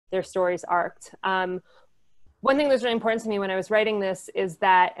their stories arced. One thing that was really important to me when I was writing this is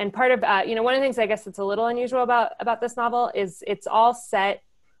that, and part of, one of the things I guess that's a little unusual about this novel is it's all set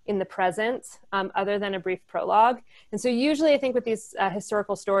in the present, other than a brief prologue. And so usually I think with these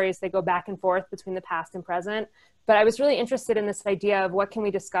historical stories, they go back and forth between the past and present. But I was really interested in this idea of what can we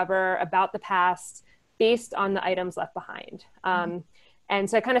discover about the past based on the items left behind. And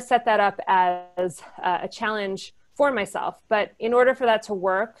so I kind of set that up as a challenge for myself. But in order for that to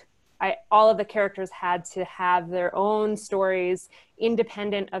work, all of the characters had to have their own stories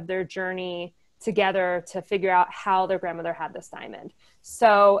independent of their journey together to figure out how their grandmother had this diamond.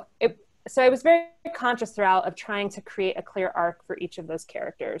 So I was very conscious throughout of trying to create a clear arc for each of those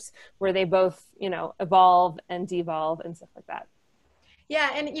characters where they both, evolve and devolve and stuff like that.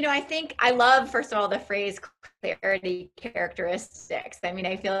 Yeah. And, I think I love, first of all, the phrase clarity characteristics. I mean,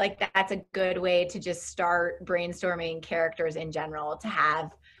 I feel like that's a good way to just start brainstorming characters in general, to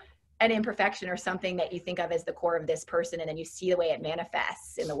have an imperfection or something that you think of as the core of this person, and then you see the way it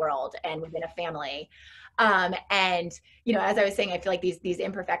manifests in the world and within a family. And as I was saying, I feel like these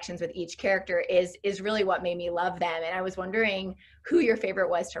imperfections with each character is really what made me love them. And I was wondering who your favorite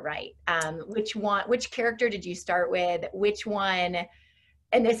was to write. Which character did you start with? Which one?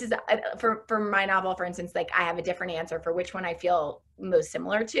 And this is for my novel, for instance, like I have a different answer for which one I feel most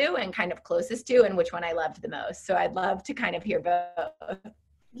similar to and kind of closest to, and which one I loved the most. So I'd love to kind of hear both.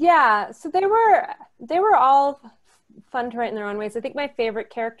 Yeah, so they were all fun to write in their own ways. I think my favorite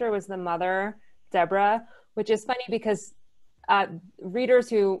character was the mother, Deborah, which is funny because some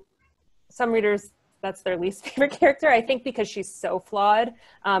readers, that's their least favorite character, I think, because she's so flawed.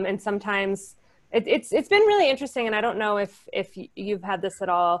 And sometimes it's been really interesting, and I don't know if you've had this at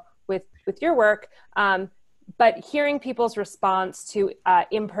all with your work, but hearing people's response to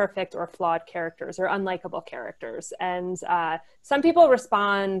imperfect or flawed characters or unlikable characters. And some people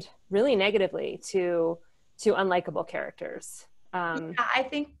respond really negatively to unlikable characters. I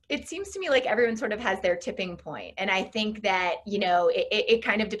think it seems to me like everyone sort of has their tipping point. And I think that, it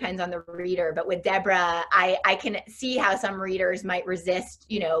kind of depends on the reader. But with Deborah, I can see how some readers might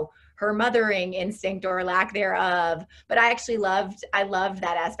resist, her mothering instinct or lack thereof. But I loved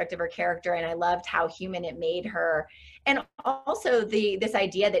that aspect of her character, and I loved how human it made her. And also this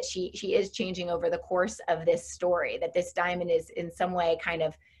idea that she is changing over the course of this story, that this diamond is in some way kind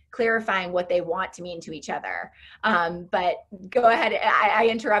of clarifying what they want to mean to each other. But go ahead. I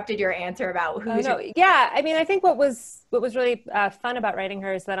interrupted your answer about who's. Oh, no. Yeah. I mean, I think what was really fun about writing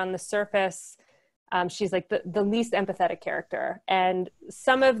her is that on the surface, she's like the least empathetic character. And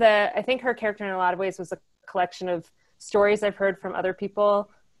I think her character in a lot of ways was a collection of stories I've heard from other people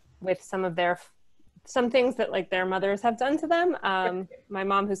with some things that like their mothers have done to them. My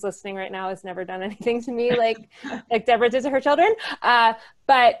mom, who's listening right now, has never done anything to me like Deborah did to her children.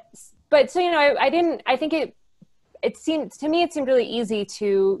 But so, I think it seemed really easy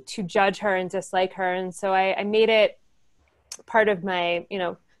to judge her and dislike her. And so I made it part of my,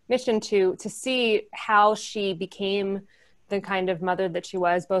 mission to see how she became the kind of mother that she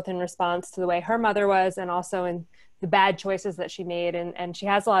was, both in response to the way her mother was and also in the bad choices that she made. And she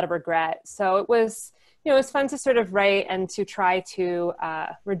has a lot of regret. So it was fun to sort of write and to try to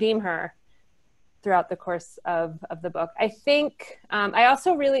redeem her throughout the course of the book. I think I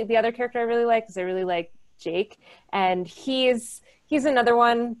also the other character I really like is I really like Jake. And he's another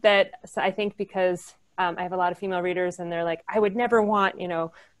one that I think because I have a lot of female readers and they're like, I would never want,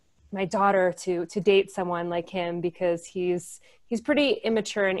 my daughter to date someone like him because he's pretty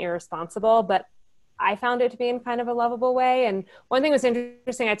immature and irresponsible, but I found it to be in kind of a lovable way. And one thing was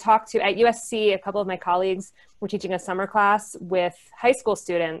interesting, I talked to at USC, a couple of my colleagues were teaching a summer class with high school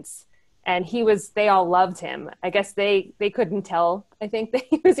students, and they all loved him. I guess they couldn't tell, I think, that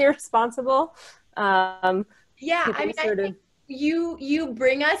he was irresponsible. I think you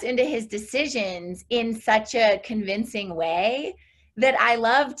bring us into his decisions in such a convincing way that I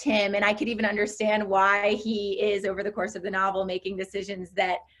loved him, and I could even understand why he is, over the course of the novel, making decisions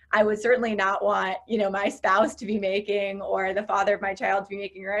that I would certainly not want, my spouse to be making or the father of my child to be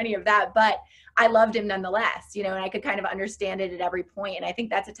making or any of that. But I loved him nonetheless, and I could kind of understand it at every point. And I think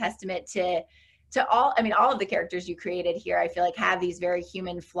that's a testament to all of the characters you created here, I feel like have these very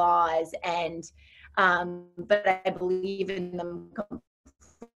human flaws, and but I believe in them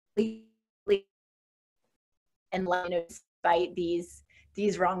completely. And despite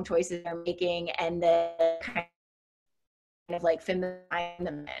these wrong choices they're making and the kind of like feminine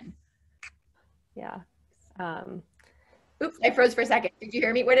them in. Yeah. Oops, I froze for a second. Did you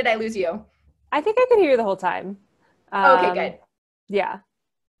hear me? Where did I lose you? I think I could hear you the whole time. Okay, good. Yeah.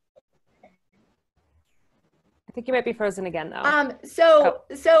 I think you might be frozen again, though. Oh,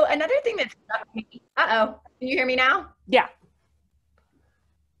 So another thing that struck me, can you hear me now? yeah.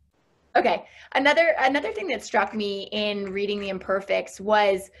 Okay. Another thing that struck me in reading The Imperfects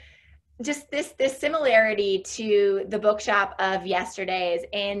was just this similarity to the bookshop of yesterday's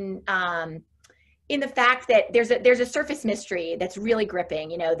in the fact that there's a surface mystery that's really gripping.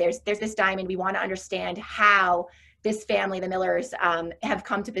 You know, there's this diamond. We want to understand how this family, the Millers, have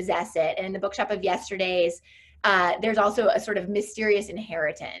come to possess it. And in the bookshop of yesterday's, there's also a sort of mysterious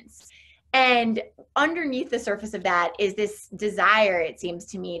inheritance. And underneath the surface of that is this desire, it seems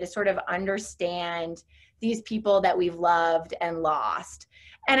to me, to sort of understand these people that we've loved and lost.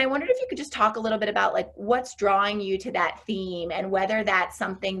 And I wondered if you could just talk a little bit about like what's drawing you to that theme and whether that's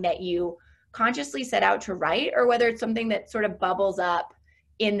something that you consciously set out to write or whether it's something that sort of bubbles up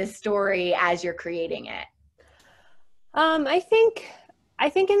in the story as you're creating it. I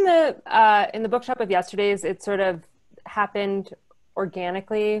think in the bookshop of yesterday's, it sort of happened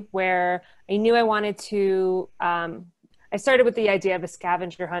organically, where I knew I wanted to. I started with the idea of a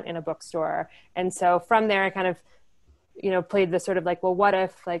scavenger hunt in a bookstore, and so from there, I kind of, played this sort of like, well, what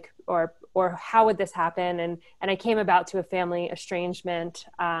if, like, or how would this happen? And I came about to a family estrangement.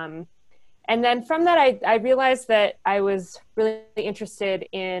 And then from that, I realized that I was really interested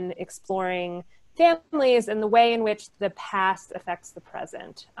in exploring families and the way in which the past affects the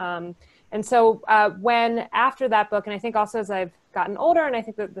present. And so when after that book, and I think also as I've gotten older, and I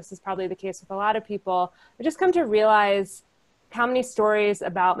think that this is probably the case with a lot of people, I just come to realize how many stories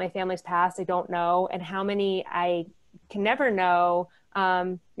about my family's past I don't know, and how many I can never know,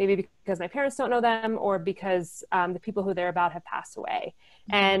 maybe because my parents don't know them or because the people who they're about have passed away.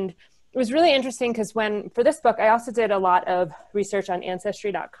 Mm-hmm. And it was really interesting because for this book, I also did a lot of research on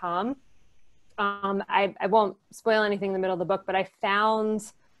Ancestry.com. I won't spoil anything in the middle of the book, but I found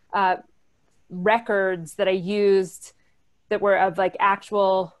records that I used that were of like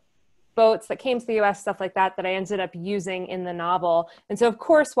actual boats that came to the US, stuff like that, that I ended up using in the novel. And so, of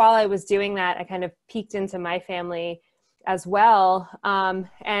course, while I was doing that, I kind of peeked into my family as well.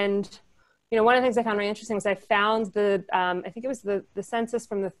 And one of the things I found really interesting was I found I think it was the census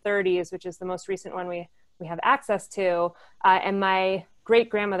from the 30s, which is the most recent one we have access to. And my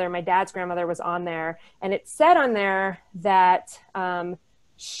great-grandmother, my dad's grandmother, was on there. And it said on there that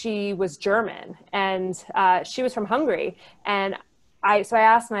she was German and she was from Hungary. And so I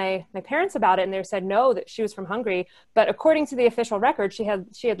asked my parents about it, and they said no, that she was from Hungary. But according to the official record, she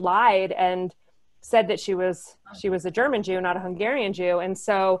had lied and said that she was a German Jew, not a Hungarian Jew. And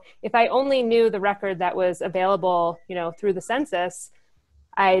so if I only knew the record that was available, through the census,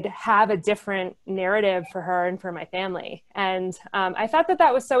 I'd have a different narrative for her and for my family. And I thought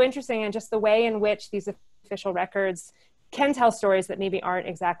that was so interesting, and just the way in which these official records can tell stories that maybe aren't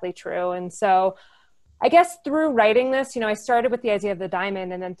exactly true. And so I guess through writing this, I started with the idea of the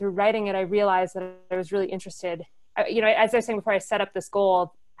diamond, and then through writing it, I realized that I was really interested. As I was saying before, I set up this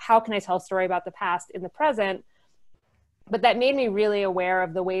goal: how can I tell a story about the past in the present? But that made me really aware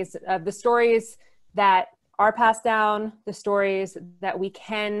of the ways of the stories that are passed down, the stories that we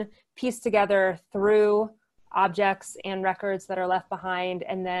can piece together through objects and records that are left behind,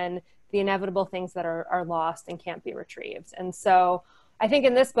 and then the inevitable things that are lost and can't be retrieved. And so I think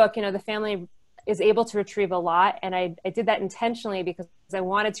in this book, the family is able to retrieve a lot. And I did that intentionally because I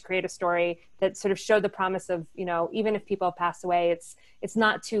wanted to create a story that sort of showed the promise of, even if people have passed away, it's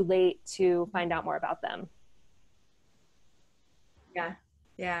not too late to find out more about them. Yeah.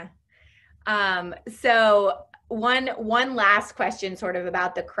 Yeah. So one last question sort of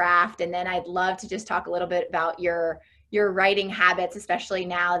about the craft, and then I'd love to just talk a little bit about your writing habits, especially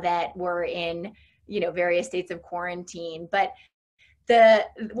now that we're in, various states of quarantine. But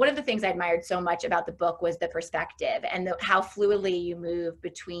one of the things I admired so much about the book was the perspective and how fluidly you move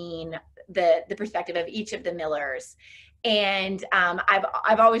between the perspective of each of the Millers. And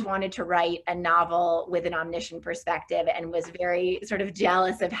I've always wanted to write a novel with an omniscient perspective, and was very sort of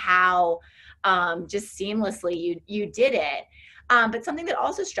jealous of how just seamlessly you did it. But something that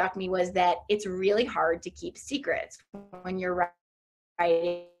also struck me was that it's really hard to keep secrets when you're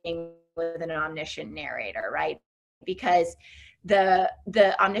writing with an omniscient narrator, right? Because the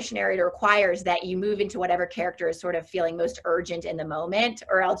omniscient narrator requires that you move into whatever character is sort of feeling most urgent in the moment,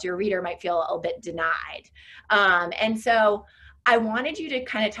 or else your reader might feel a little bit denied. And so I wanted you to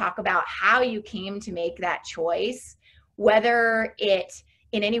kind of talk about how you came to make that choice, whether it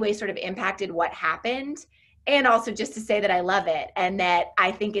in any way sort of impacted what happened, and also just to say that I love it, and that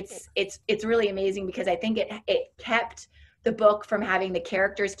I think it's really amazing, because I think it kept the book from having the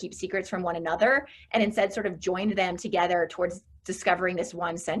characters keep secrets from one another, and instead sort of joined them together towards discovering this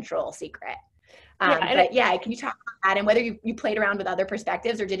one central secret. Yeah, and But yeah, can you talk about that and whether you played around with other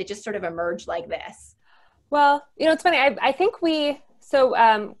perspectives or did it just sort of emerge like this? well, it's funny. I think when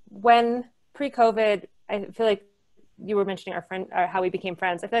pre-COVID, I feel like you were mentioning our friend, or how we became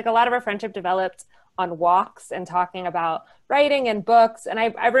friends. I feel like a lot of our friendship developed on walks and talking about writing and books. And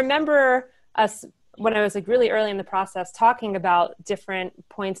I remember us when I was like really early in the process talking about different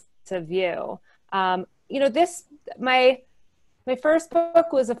points of view. This my first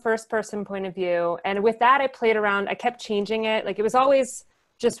book was a first person point of view. And with that, I played around. I kept changing it. Like it was always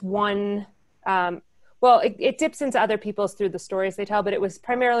just one. It dips into other people's through the stories they tell, but it was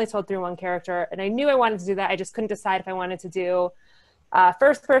primarily told through one character. And I knew I wanted to do that. I just couldn't decide if I wanted to do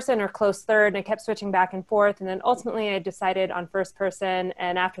first person or close third. And I kept switching back and forth. And then ultimately I decided on first person.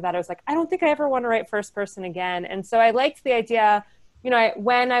 And after that, I was like, I don't think I ever want to write first person again. And so I liked the idea,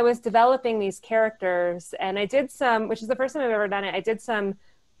 when I was developing these characters, and I did some, which is the first time I've ever done it, I did some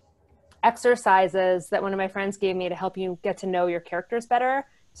exercises that one of my friends gave me to help you get to know your characters better,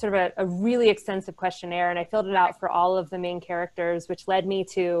 sort of a really extensive questionnaire. And I filled it out for all of the main characters, which led me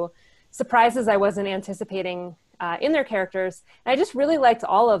to surprises I wasn't anticipating in their characters. And I just really liked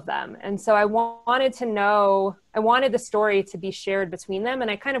all of them. And so I wanted the story to be shared between them.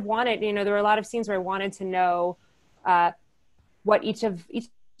 And I kind of wanted, there were a lot of scenes where I wanted to know what each of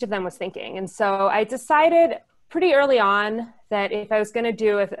them was thinking. And so I decided pretty early on that if I was going to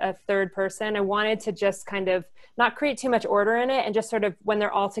do a third person, I wanted to just kind of not create too much order in it and just sort of, when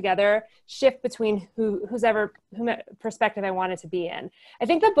they're all together, shift between whose perspective I wanted to be in. I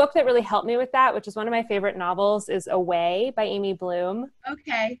think the book that really helped me with that, which is one of my favorite novels, is Away by Amy Bloom.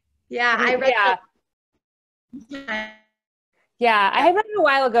 Okay. Yeah, I read Yeah, I had read it a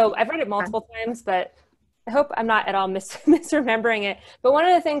while ago. I've read it multiple times, but I hope I'm not at all misremembering it. But one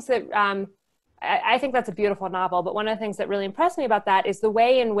of the things that I think that's a beautiful novel, but one of the things that really impressed me about that is the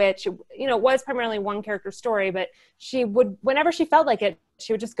way in which, it was primarily one character story, but she would, whenever she felt like it,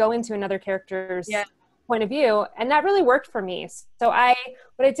 she would just go into another character's point of view. And that really worked for me. So I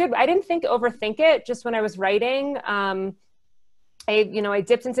didn't overthink it. Just when I was writing, I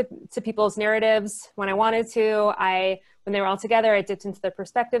dipped into people's narratives when I wanted to. When they were all together, I dipped into their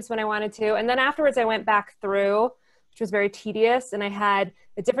perspectives when I wanted to. And then afterwards I went back through, which was very tedious. And I had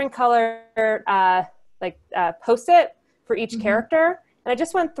a different color, Post-it for each character. And I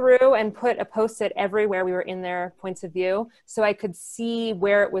just went through and put a Post-it everywhere we were in their points of view. So I could see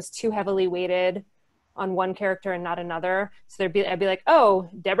where it was too heavily weighted on one character and not another. So I'd be like, oh,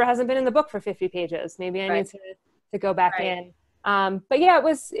 Deborah hasn't been in the book for 50 pages. Maybe I need to go back in. But yeah,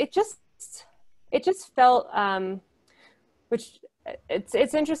 it just felt, which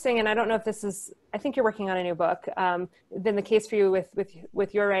it's interesting. And I don't know if I think you're working on a new book, been the case for you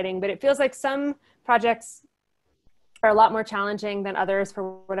with your writing, but it feels like some projects are a lot more challenging than others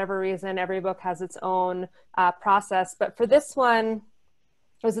for whatever reason. Every book has its own process. But for this one,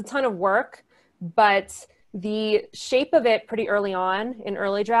 it was a ton of work, but the shape of it pretty early on in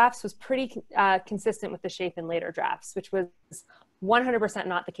early drafts was pretty consistent with the shape in later drafts, which was 100%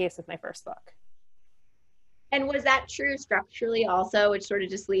 not the case with my first book. And was that true structurally also, which sort of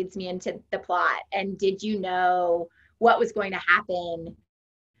just leads me into the plot? And did you know what was going to happen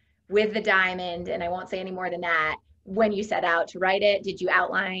with the diamond? And I won't say any more than that. When you set out to write it, did you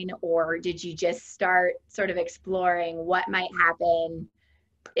outline, or did you just start sort of exploring what might happen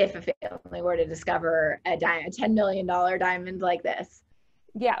if a family were to discover a $10 million diamond like this?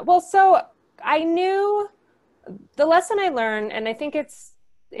 Yeah, well, so I knew the lesson I learned, and I think it's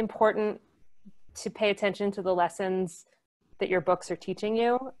important to pay attention to the lessons that your books are teaching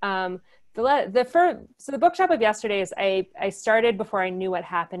you. So the bookshop of Yesterdays, I started before I knew what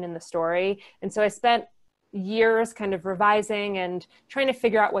happened in the story. And so I spent years kind of revising and trying to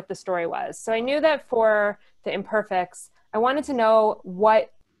figure out what the story was. So I knew that for the Imperfects, I wanted to know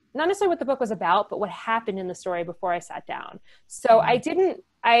not necessarily what the book was about, but what happened in the story before I sat down. So I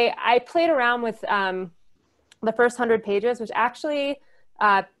played around with the first 100 pages, which actually,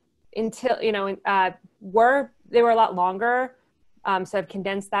 they were a lot longer. So I've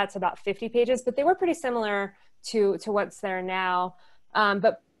condensed that to about 50 pages, but they were pretty similar to what's there now.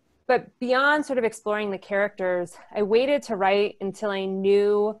 But beyond sort of exploring the characters, I waited to write until I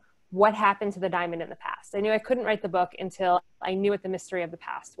knew what happened to the diamond in the past. I knew I couldn't write the book until I knew what the mystery of the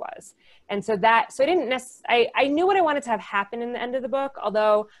past was. And so I knew what I wanted to have happen in the end of the book,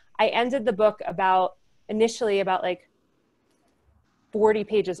 although I ended the book initially about like 40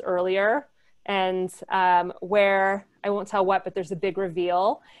 pages earlier, and where I won't tell what, but there's a big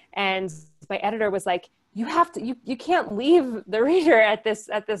reveal. And my editor was like, you have to, you can't leave the reader at this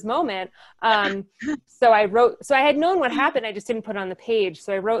moment. So I had known what happened. I just didn't put it on the page.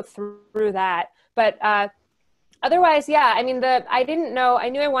 So I wrote through that. But otherwise, yeah, I mean, I didn't know, I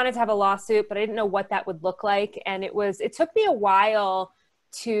knew I wanted to have a lawsuit, but I didn't know what that would look like. And it took me a while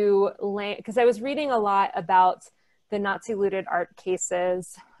to land, because I was reading a lot about the Nazi looted art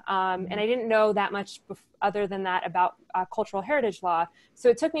cases. And I didn't know that much other than that about cultural heritage law. So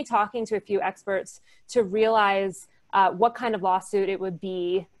it took me talking to a few experts to realize what kind of lawsuit it would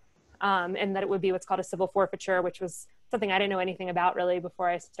be, and that it would be what's called a civil forfeiture, which was something I didn't know anything about really before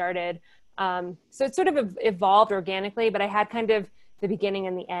I started. So it sort of evolved organically, but I had kind of the beginning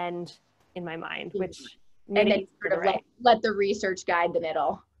and the end in my mind, which made and it then easier sort to of write. let the research guide the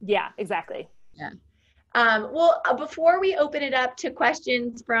middle. Yeah, exactly. Yeah. Well, before we open it up to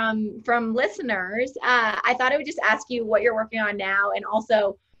questions from listeners, I thought I would just ask you what you're working on now, and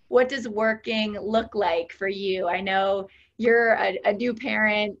also what does working look like for you? I know you're a new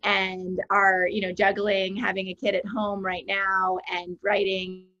parent and are, you know, juggling having a kid at home right now and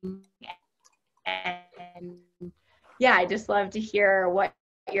writing, and yeah, I just love to hear what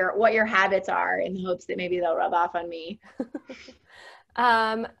your habits are, in the hopes that maybe they'll rub off on me.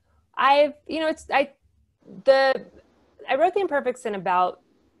 I've, you know, I wrote the Imperfects in about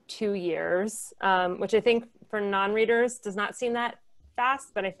 2 years, which I think for non-readers does not seem that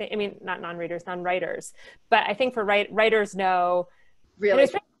fast, but I mean, not non-readers, non-writers, but I think for writers know, Really?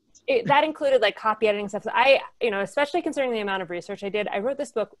 that included like copy editing stuff. So you know, especially considering the amount of research I did, I wrote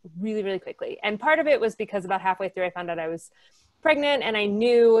this book really, really quickly. And part of it was because about halfway through, I found out I was pregnant, and I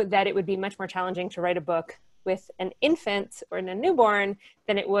knew that it would be much more challenging to write a book with an infant or in a newborn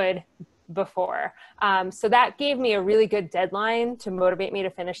than it would before. So that gave me a really good deadline to motivate me to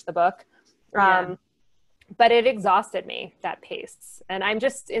finish the book. But it exhausted me, that pace. And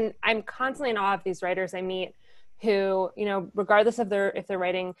I'm constantly in awe of these writers I meet who, you know, regardless of if they're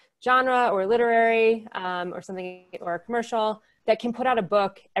writing genre or literary, or something, or commercial, that can put out a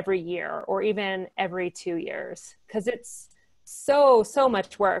book every year or even every 2 years. 'Cause it's so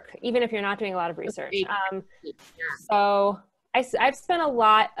much work, even if you're not doing a lot of research. So I've spent a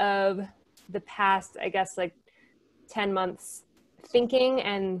lot of the past, I guess, like 10 months thinking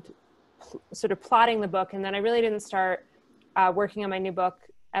and sort of plotting the book. And then I really didn't start working on my new book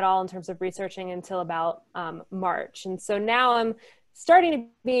at all in terms of researching until about March. And so now I'm starting to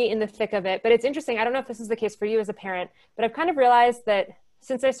be in the thick of it. But it's interesting. I don't know if this is the case for you as a parent, but I've kind of realized that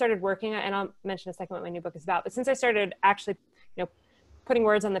since I started working, and I'll mention in a second what my new book is about, but since I started actually, you know, putting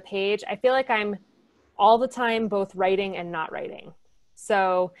words on the page, I feel like I'm all the time both writing and not writing.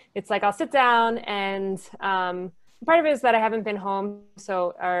 So it's like I'll sit down, and part of it is that I haven't been home,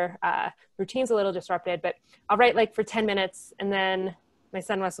 so our routine's a little disrupted, but I'll write like for 10 minutes, and then my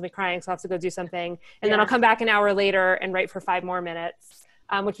son Wes will be crying, so I'll have to go do something. And then I'll come back an hour later and write for 5 more minutes,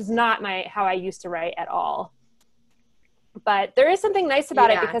 which is not how I used to write at all. But there is something nice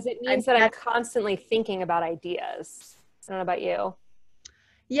about it, because it means that I'm constantly thinking about ideas. I don't know about you.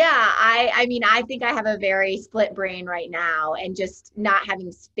 Yeah, I mean, I think I have a very split brain right now, and just not having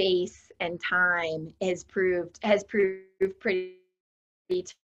space and time has proved pretty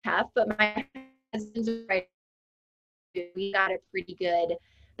tough. But my husband's right. We got a pretty good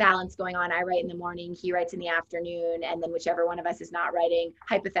balance going on. I write in the morning, he writes in the afternoon, and then whichever one of us is not writing,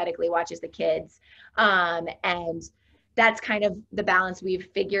 hypothetically watches the kids. And that's kind of the balance we've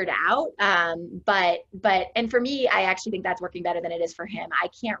figured out. And for me, I actually think that's working better than it is for him. I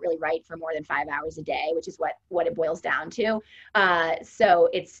can't really write for more than 5 hours a day, which is what it boils down to. So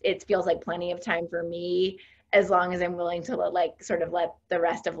it feels like plenty of time for me, as long as I'm willing to let the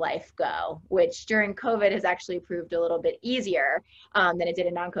rest of life go, which during COVID has actually proved a little bit easier than it did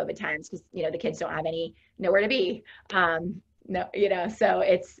in non-COVID times, because, you know, the kids don't have nowhere to be. No, you know, so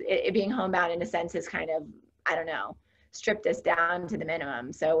it being homebound in a sense is kind of, I don't know, stripped us down to the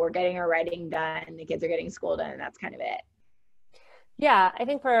minimum. So we're getting our writing done, the kids are getting school done, and that's kind of it. Yeah, I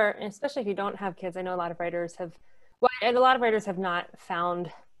think especially if you don't have kids, I know a lot of writers and a lot of writers have not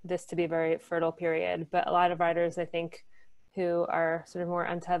found this to be a very fertile period, but a lot of writers, I think, who are sort of more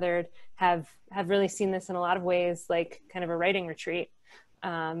untethered have really seen this in a lot of ways, like kind of a writing retreat.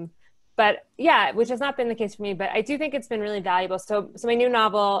 But yeah, which has not been the case for me, but I do think it's been really valuable. So my new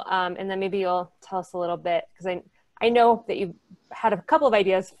novel, and then maybe you'll tell us a little bit, because I know that you've had a couple of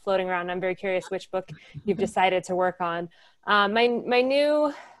ideas floating around. I'm very curious which book you've decided to work on. My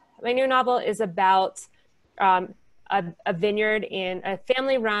new novel is about a vineyard, in a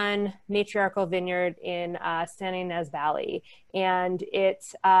family-run matriarchal vineyard in San Ynez Valley, and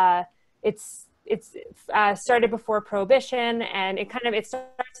it's started before Prohibition, and it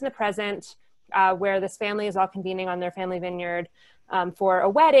starts in the present. where this family is all convening on their family vineyard for a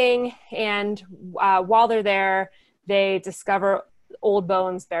wedding. And while they're there, they discover old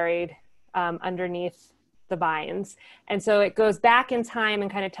bones buried underneath the vines. And so it goes back in time and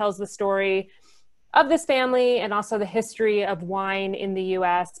kind of tells the story of this family and also the history of wine in the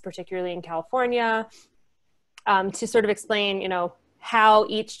US, particularly in California, to sort of explain, you know, how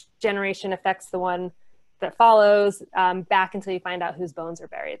each generation affects the one that follows, back until you find out whose bones are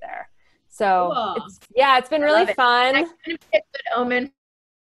buried there. So Cool. it's been really fun. That kind of a good omen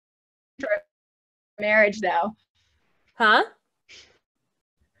for marriage, though. Huh?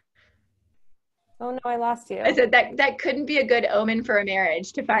 Oh no, I lost you. I said that couldn't be a good omen for a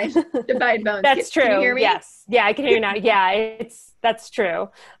marriage to find bones. That's true. Can you hear me? Yes. Yeah, I can hear you now. Yeah, that's true.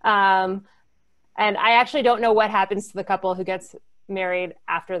 And I actually don't know what happens to the couple who gets married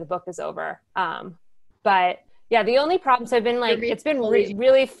after the book is over. But yeah, the only problem, so I've been like, it's been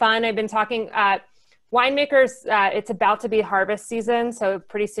really fun. I've been talking, winemakers, it's about to be harvest season. So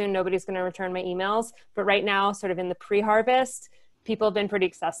pretty soon nobody's going to return my emails. But right now, sort of in the pre-harvest, people have been pretty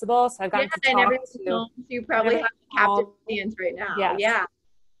accessible. So I've gotten to talk to. You probably have captive audience right now. Yes. Yeah.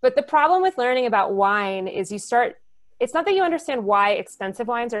 But the problem with learning about wine is it's not that you understand why expensive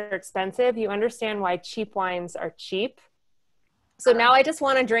wines are expensive. You understand why cheap wines are cheap. So now I just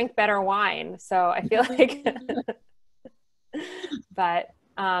want to drink better wine. So I feel like, but,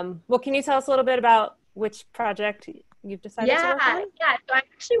 well, can you tell us a little bit about which project you've decided to work on? Yeah. So I'm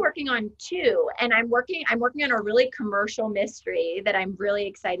actually working on two, and I'm working on a really commercial mystery that I'm really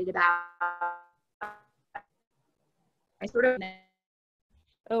excited about. I sort of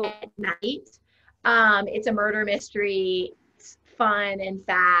at night. It's a murder mystery. It's fun and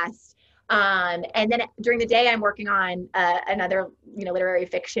fast. And then during the day, I'm working on another, literary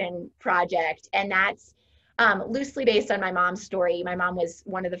fiction project, and that's loosely based on my mom's story. My mom was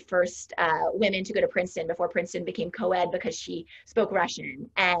one of the first women to go to Princeton before Princeton became co-ed, because she spoke Russian,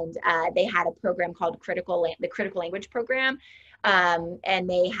 and they had a program called the Critical Language Program, and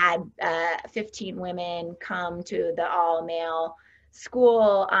they had 15 women come to the all-male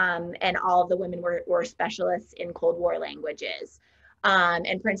school, and all of the women were specialists in Cold War languages.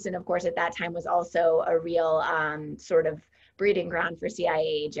 And Princeton, of course, at that time was also a real sort of breeding ground for CIA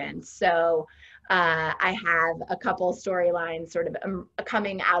agents. So I have a couple storylines sort of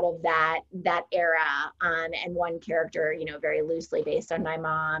coming out of that era, and one character, very loosely based on my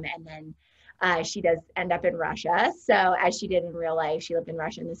mom. And then she does end up in Russia. So as she did in real life, she lived in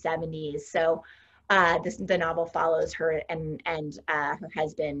Russia in the 70s. So the novel follows her and her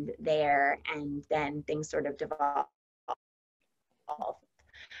husband there, and then things sort of devolve.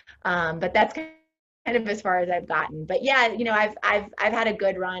 But that's kind of as far as I've gotten. But yeah, I've had a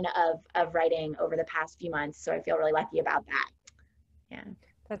good run of writing over the past few months, so I feel really lucky about that. Yeah,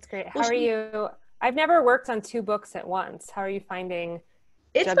 that's great. How are you? I've never worked on two books at once. How are you finding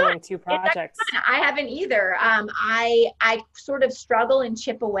juggling fun. Two projects? I haven't either. I sort of struggle and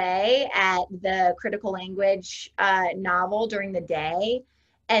chip away at the critical language novel during the day.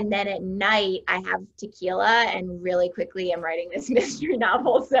 And then at night, I have tequila and really quickly I'm writing this mystery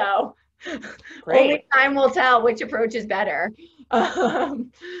novel. So only time will tell which approach is better.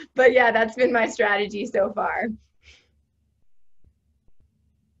 But yeah, that's been my strategy so far.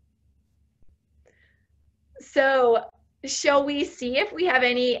 So shall we see if we have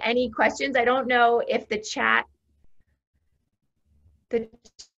any questions? I don't know if the chat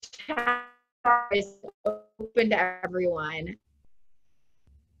is open to everyone.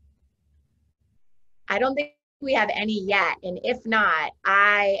 I don't think we have any yet. And if not,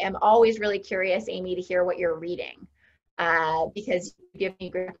 I am always really curious, Amy, to hear what you're reading, because you give me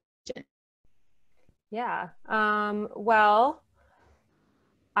great questions. Yeah. Well,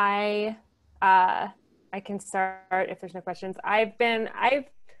 I can start if there's no questions. I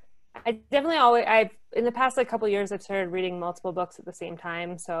definitely always, in the past couple of years, I've started reading multiple books at the same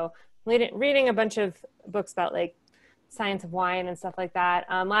time. So reading a bunch of books about science of wine and stuff like that.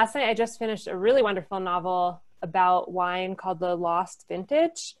 Last night I just finished a really wonderful novel about wine called The Lost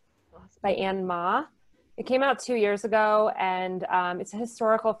Vintage by Anne Ma. It came out 2 years ago, and it's a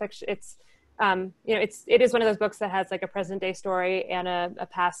historical fiction. It's it is one of those books that has a present day story and a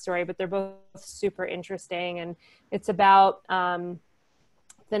past story, but they're both super interesting. And it's about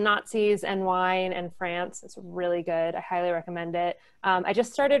the Nazis and wine and France. It's really good. I highly recommend it. I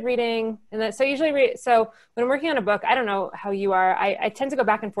just started reading, so when I'm working on a book, I don't know how you are, I tend to go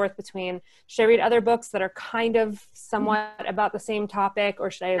back and forth between, should I read other books that are kind of somewhat about the same topic,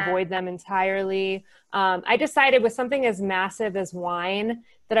 or should I avoid them entirely? I decided with something as massive as wine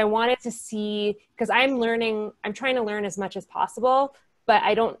that I wanted to see, because I'm trying to learn as much as possible, but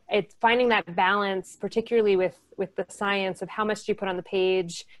it's finding that balance, particularly with the science of how much do you put on the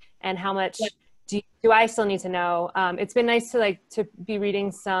page and how much do I still need to know. It's been nice to be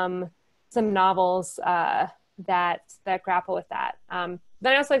reading some novels that grapple with that. Then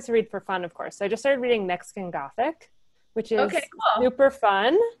I also like to read for fun, of course. So I just started reading Mexican Gothic, which is super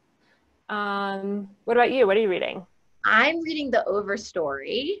fun. What about you? What are you reading? I'm reading The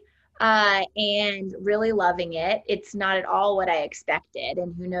Overstory and really loving it. It's not at all what I expected,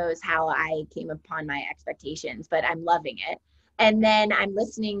 and who knows how I came upon my expectations, but I'm loving it. And then I'm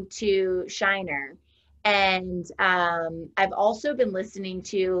listening to Shiner. And I've also been listening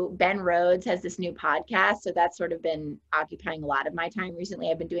to Ben Rhodes has this new podcast. So that's sort of been occupying a lot of my time recently.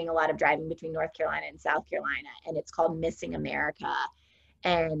 I've been doing a lot of driving between North Carolina and South Carolina, and it's called Missing America.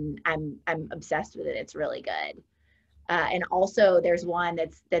 And I'm obsessed with it. It's really good. And also there's one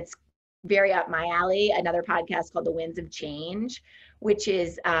that's very up my alley, another podcast called The Winds of Change, which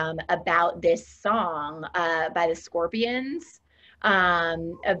is about this song by the Scorpions,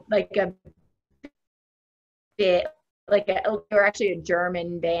 they were actually a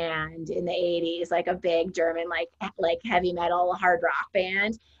German band in the 80s, like a big German like heavy metal hard rock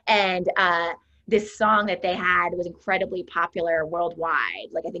band. And this song that they had was incredibly popular worldwide.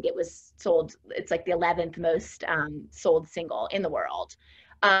 Like, I think it was sold, it's like the 11th most sold single in the world.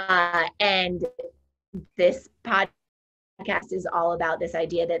 And this podcast is all about this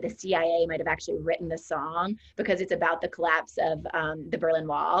idea that the CIA might have actually written the song because it's about the collapse of the Berlin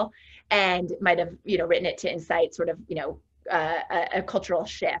Wall, and might have, written it to incite sort of, a cultural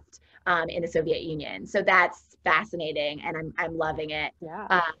shift in the Soviet Union. So that's fascinating, and I'm loving it.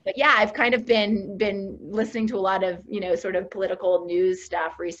 Yeah. But yeah, I've kind of been listening to a lot of, sort of political news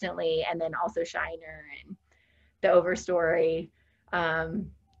stuff recently, and then also Shiner and The Overstory.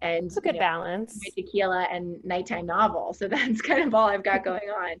 And it's a good balance. My tequila and nighttime novel. So that's kind of all I've got going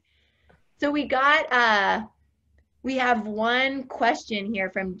on. So we have one question here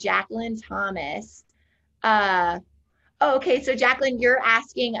from Jacqueline Thomas. Okay, so Jacqueline, you're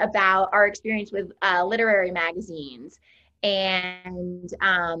asking about our experience with literary magazines and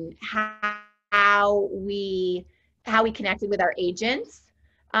how we connected with our agents.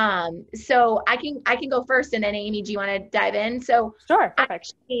 So I can go first, and then Amy, do you want to dive in? So sure, perfect. I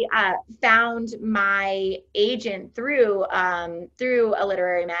actually found my agent through a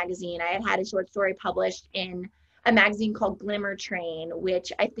literary magazine. I had a short story published in a magazine called Glimmer Train,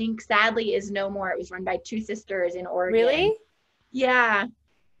 which I think sadly is no more. It was run by two sisters in Oregon. Really? Yeah,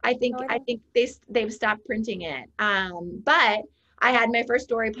 I think they've stopped printing it. But I had my first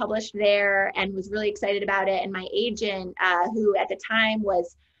story published there and was really excited about it. And my agent, who at the time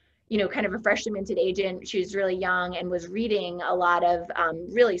was, kind of a freshly minted agent, she was really young and was reading a lot of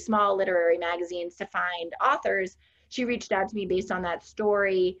really small literary magazines to find authors. She reached out to me based on that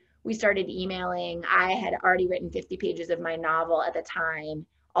story. We started emailing. I had already written 50 pages of my novel at the time,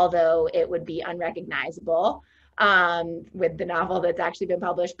 although it would be unrecognizable with the novel that's actually been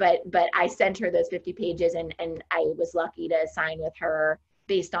published. But I sent her those 50 pages, and I was lucky to sign with her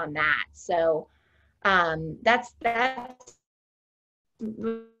based on that. So that's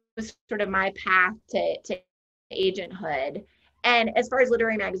was sort of my path to agenthood. And as far as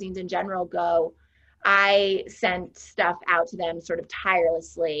literary magazines in general go, I sent stuff out to them sort of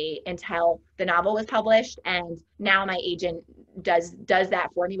tirelessly until the novel was published. And now my agent does that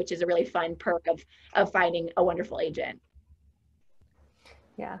for me, which is a really fun perk of finding a wonderful agent.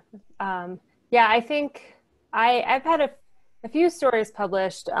 Yeah. Yeah, I think I've had a few stories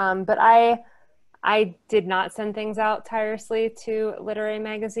published, but I did not send things out tirelessly to literary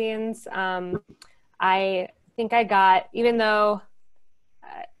magazines. I think I got, even though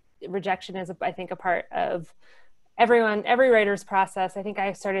rejection is, I think, a part of every writer's process, I think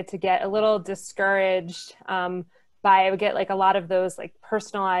I started to get a little discouraged I would get like a lot of those like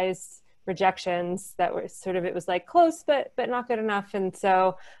personalized rejections that were sort of, it was like close, but not good enough. And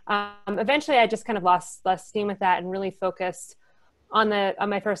so eventually I just kind of lost steam with that and really focused on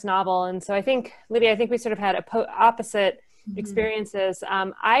my first novel. And so I think, Lydia, we sort of had opposite experiences.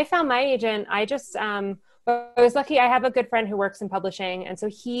 I found my agent, I was lucky. I have a good friend who works in publishing. And so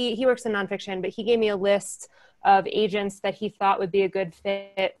he works in nonfiction, but he gave me a list of agents that he thought would be a good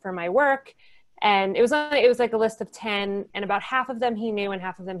fit for my work. And it was like a list of 10, and about half of them he knew and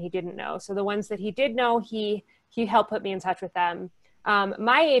half of them he didn't know. So the ones that he did know, he helped put me in touch with them.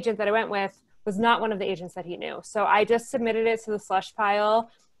 My agent that I went with was not one of the agents that he knew. So I just submitted it to the slush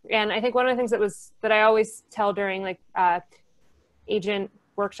pile. And I think one of the things that I always tell during like agent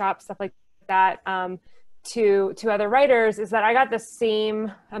workshops, stuff like that, to other writers is that I got the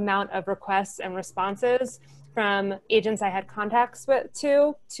same amount of requests and responses from agents I had contacts with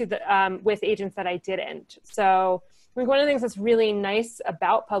to the with agents that I didn't. So I think one of the things that's really nice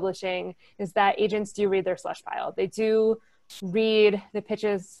about publishing is that agents do read their slush file. They do read the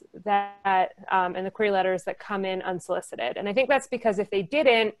pitches that and the query letters that come in unsolicited. And I think that's because if they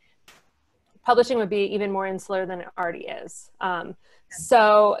didn't, publishing would be even more insular than it already is.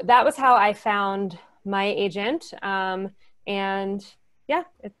 So that was how I found my agent. And yeah.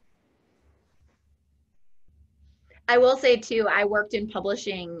 I will say too, I worked in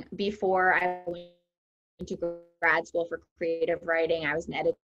publishing before I went to grad school for creative writing. I was an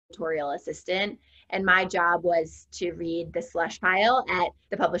editorial assistant, and my job was to read the slush pile at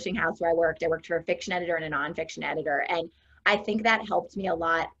the publishing house where I worked. I worked for a fiction editor and a nonfiction editor, and I think that helped me a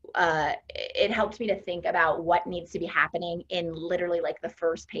lot. It helped me to think about what needs to be happening in literally like the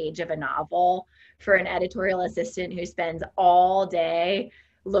first page of a novel for an editorial assistant who spends all day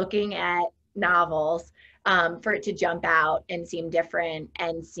looking at novels, for it to jump out and seem different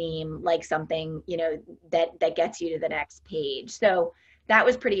and seem like something, you know, that gets you to the next page. So that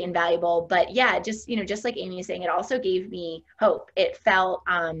was pretty invaluable. But yeah, just, you know, just like Amy is saying, it also gave me hope. It felt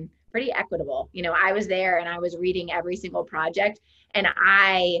pretty equitable. You know, I was there and I was reading every single project, and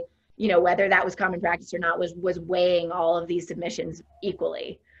I, you know, whether that was common practice or not, was weighing all of these submissions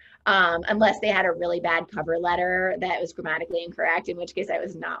equally. Unless they had a really bad cover letter that was grammatically incorrect, in which case I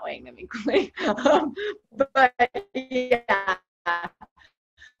was not weighing them equally. But yeah,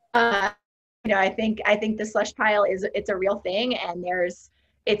 you know, I think the slush pile it's a real thing, and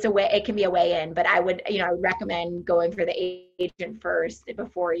it's a way, it can be a way in, but I would, you know, I would recommend going for the agent first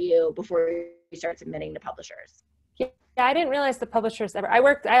before you start submitting to publishers. Yeah, I didn't realize the publishers ever.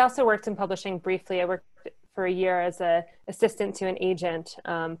 I also worked in publishing briefly. I worked for a year as a assistant to an agent.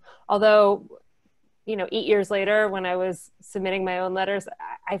 Although, you know, 8 years later, when I was submitting my own letters,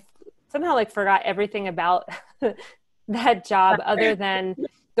 I somehow like forgot everything about that job, other than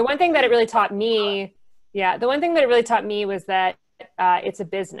the one thing that it really taught me. Yeah, the one thing that it really taught me was that it's a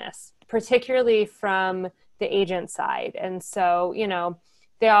business, particularly from the agent side. And so, you know,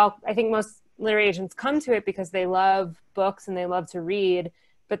 I think most literary agents come to it because they love books and they love to read,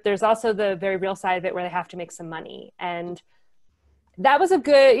 but there's also the very real side of it where they have to make some money. And that was a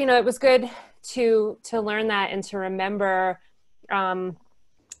good, you know, it was good to learn that and to remember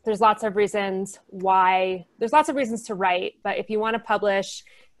there's lots of reasons to write, but if you want to publish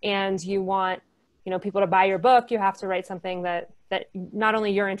and you want, you know, people to buy your book, you have to write something that not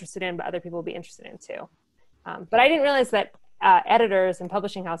only you're interested in, but other people will be interested in too. But I didn't realize that editors and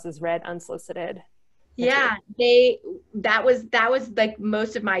publishing houses read unsolicited. Yeah, that was like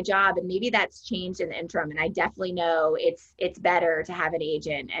most of my job, and maybe that's changed in the interim. And I definitely know it's better to have an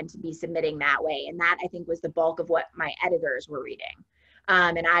agent and to be submitting that way. And that, I think, was the bulk of what my editors were reading.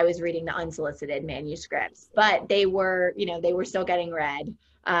 And I was reading the unsolicited manuscripts, but they were, you know, they were still getting read.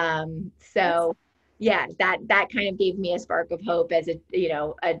 So yeah, that kind of gave me a spark of hope as a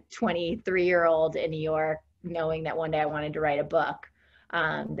 23-year-old in New York, knowing that one day I wanted to write a book,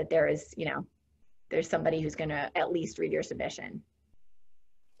 that there is, you know, there's somebody who's going to at least read your submission.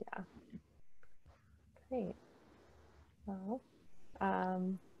 Yeah. Great. Well,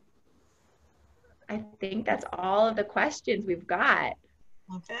 I think that's all of the questions we've got.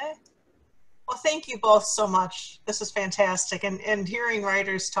 Okay. Well, thank you both so much. This is fantastic. And hearing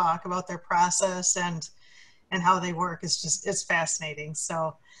writers talk about their process and how they work is just, it's fascinating.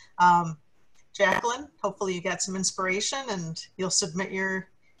 So, Jacqueline, hopefully you got some inspiration and you'll submit your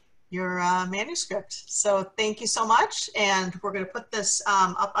manuscript. So thank you so much. And we're going to put this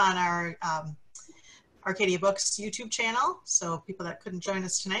up on our Arcadia Books YouTube channel, so people that couldn't join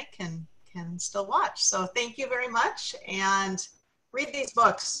us tonight can still watch. So thank you very much, and read these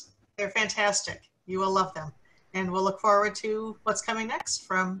books. They're fantastic. You will love them. And we'll look forward to what's coming next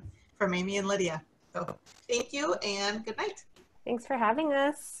from Amy and Lydia. So thank you and good night. Thanks for having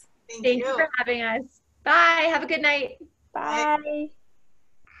us. Thank you for having us. Bye. Have a good night. Bye. Bye.